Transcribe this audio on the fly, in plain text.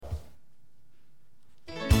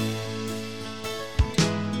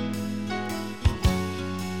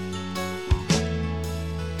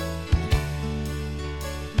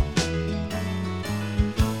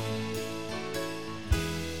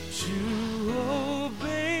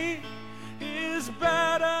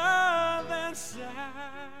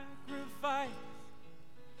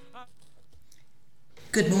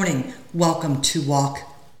Good morning. Welcome to Walk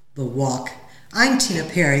the Walk. I'm Tina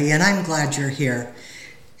Perry, and I'm glad you're here.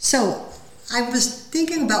 So, I was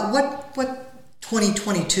thinking about what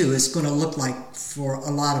 2022 is going to look like for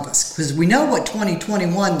a lot of us, because we know what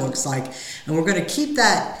 2021 looks like, and we're going to keep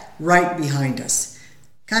that right behind us.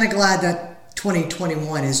 Kind of glad that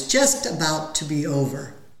 2021 is just about to be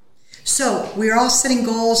over. So, we're all setting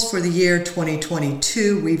goals for the year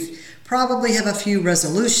 2022. We probably have a few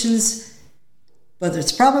resolutions, but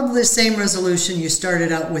it's probably the same resolution you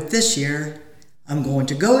started out with this year. I'm going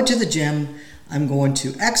to go to the gym. I'm going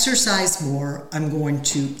to exercise more. I'm going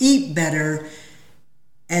to eat better.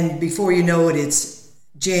 And before you know it, it's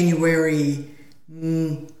January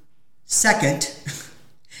 2nd.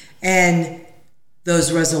 And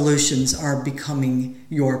those resolutions are becoming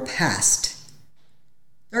your past.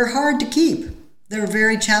 They're hard to keep. They're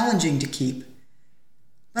very challenging to keep.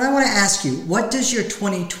 But I want to ask you, what does your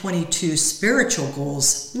 2022 spiritual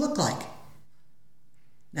goals look like?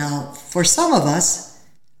 Now, for some of us,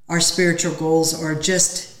 our spiritual goals are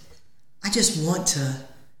I just want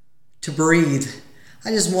to breathe.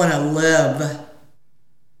 I just want to live.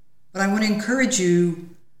 But I want to encourage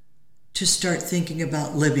you to start thinking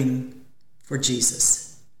about living for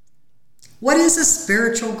Jesus. What is a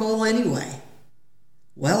spiritual goal anyway?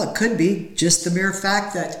 Well, it could be just the mere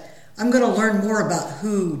fact that I'm going to learn more about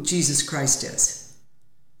who Jesus Christ is.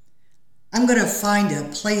 I'm going to find a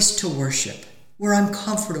place to worship where I'm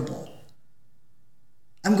comfortable.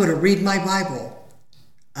 I'm going to read my Bible.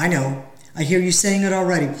 I know, I hear you saying it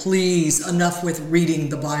already. Please, enough with reading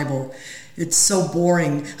the Bible. It's so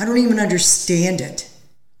boring. I don't even understand it.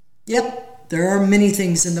 Yep, there are many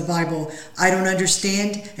things in the Bible I don't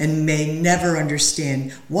understand and may never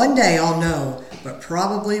understand. One day I'll know, but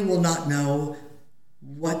probably will not know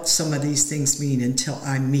what some of these things mean until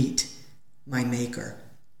I meet my Maker.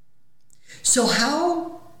 So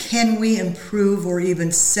how can we improve or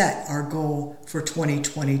even set our goal for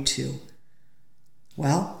 2022?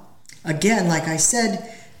 Well, again, like I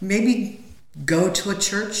said, maybe go to a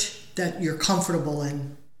church that you're comfortable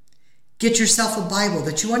in. Get yourself a Bible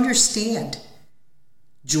that you understand.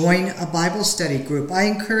 Join a Bible study group. I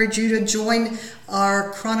encourage you to join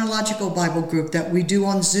our chronological Bible group that we do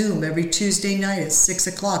on Zoom every Tuesday night at 6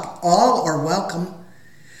 o'clock. All are welcome.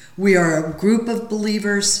 We are a group of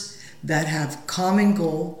believers that have common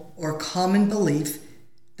goal or common belief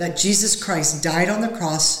that Jesus Christ died on the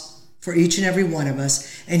cross for each and every one of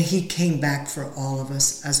us, and he came back for all of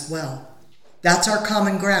us as well. That's our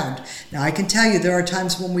common ground. Now, I can tell you there are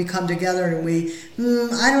times when we come together and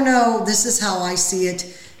I don't know, this is how I see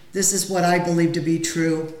it. This is what I believe to be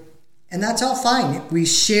true. And that's all fine. We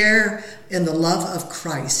share in the love of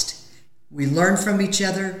Christ. We learn from each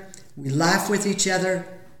other. We laugh with each other.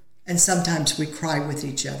 And sometimes we cry with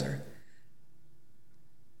each other.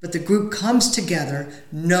 But the group comes together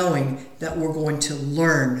knowing that we're going to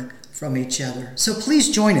learn from each other. So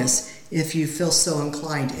please join us if you feel so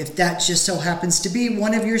inclined, if that just so happens to be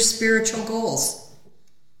one of your spiritual goals.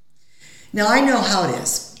 Now, I know how it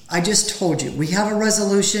is. I just told you, we have a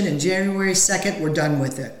resolution, and January 2nd, we're done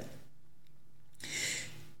with it.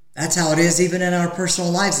 That's how it is even in our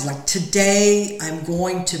personal lives. It's like, today, I'm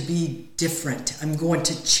going to be different. I'm going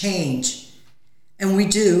to change. And we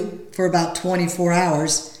do for about 24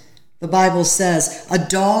 hours. The Bible says, a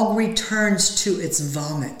dog returns to its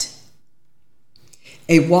vomit.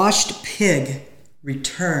 A washed pig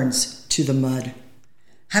returns to the mud.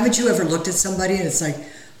 Haven't you ever looked at somebody and it's like,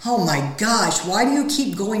 oh my gosh, why do you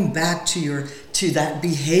keep going back to that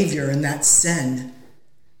behavior and that sin?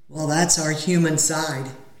 Well, that's our human side.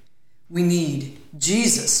 We need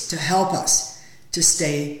Jesus to help us to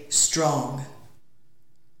stay strong.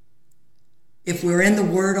 If we're in the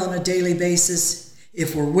Word on a daily basis,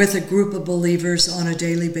 if we're with a group of believers on a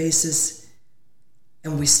daily basis,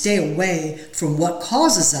 and we stay away from what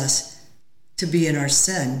causes us to be in our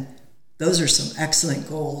sin, those are some excellent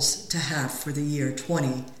goals to have for the year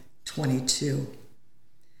 2022.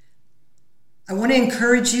 I want to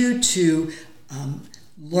encourage you to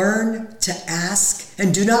learn to ask,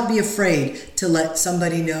 and do not be afraid to let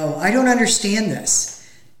somebody know, I don't understand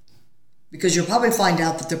this. Because you'll probably find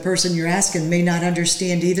out that the person you're asking may not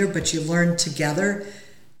understand either, but you learn together.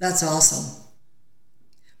 That's awesome.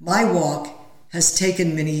 My walk has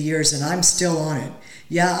taken many years, and I'm still on it.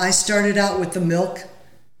 Yeah, I started out with the milk,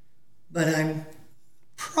 but I'm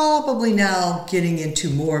probably now getting into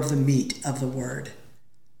more of the meat of the Word.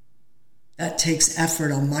 That takes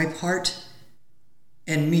effort on my part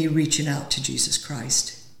and me reaching out to Jesus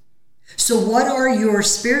Christ. So what are your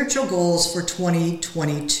spiritual goals for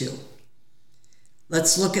 2022?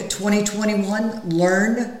 Let's look at 2021,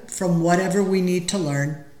 learn from whatever we need to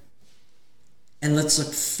learn, and let's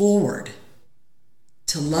look forward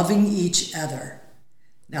to loving each other.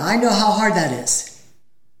 Now, I know how hard that is.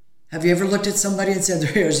 Have you ever looked at somebody and said,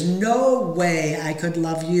 there's no way I could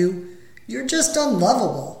love you? You're just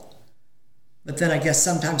unlovable. But then I guess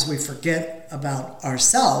sometimes we forget about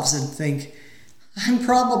ourselves and think, I'm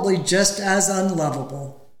probably just as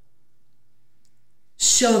unlovable.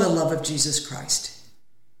 Show the love of Jesus Christ,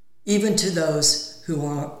 even to those who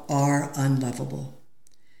are unlovable.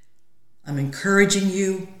 I'm encouraging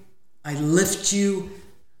you. I lift you.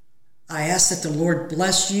 I ask that the Lord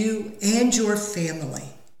bless you and your family.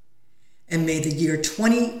 And may the year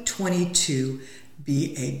 2022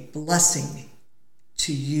 be a blessing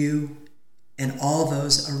to you and all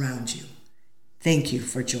those around you. Thank you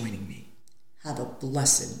for joining me. Have a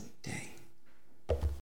blessed day.